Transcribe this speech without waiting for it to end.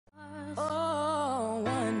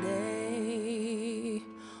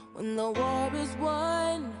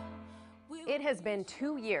has been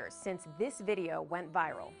 2 years since this video went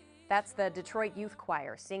viral. That's the Detroit Youth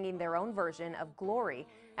Choir singing their own version of Glory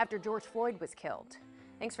after George Floyd was killed.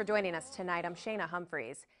 Thanks for joining us tonight. I'm Shayna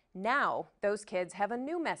Humphreys. Now, those kids have a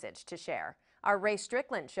new message to share. Our Ray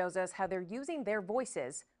Strickland shows us how they're using their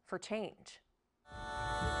voices for change.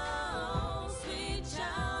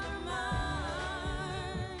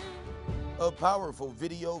 A powerful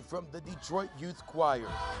video from the Detroit Youth Choir.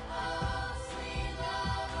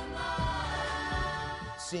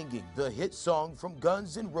 Singing the hit song from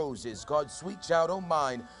Guns N' Roses called Sweet Child O'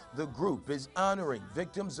 Mine, the group is honoring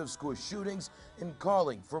victims of school shootings and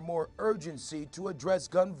calling for more urgency to address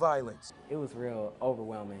gun violence. It was real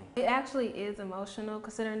overwhelming. It actually is emotional,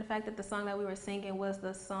 considering the fact that the song that we were singing was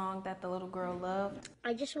the song that the little girl loved.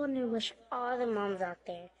 I just want to wish all the moms out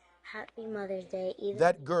there Happy Mother's Day.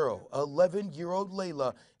 That girl, 11-year-old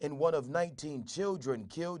Layla, and one of 19 children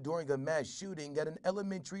killed during a mass shooting at an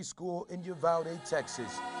elementary school in Uvalde,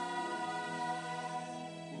 Texas.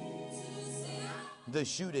 The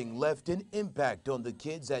shooting left an impact on the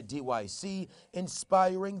kids at DYC,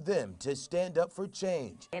 inspiring them to stand up for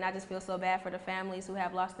change. And I just feel so bad for the families who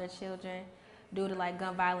have lost their children due to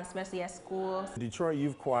gun violence, especially at school. The Detroit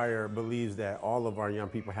Youth Choir believes that all of our young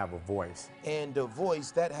people have a voice. And a voice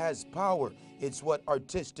that has power. It's what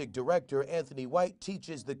artistic director Anthony White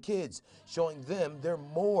teaches the kids, showing them they're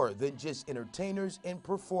more than just entertainers and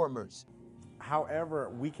performers. However,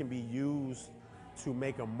 we can be used to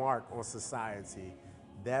make a mark on society.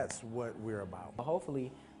 That's what we're about.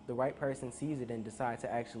 Hopefully, the right person sees it and decides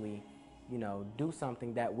to actually do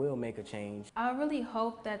something that will make a change. I really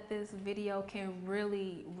hope that this video can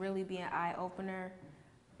really be an eye-opener,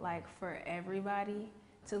 for everybody,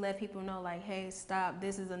 to let people know, hey, stop,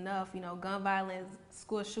 this is enough. Gun violence,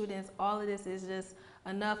 school shootings, all of this is just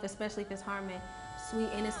enough, especially if it's harming sweet,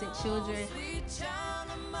 innocent children.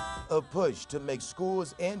 A push to make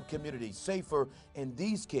schools and communities safer, and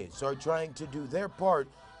these kids are trying to do their part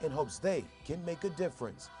in hopes they can make a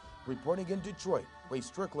difference. Reporting in Detroit, Ray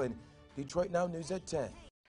Strickland, Detroit Now News at 10.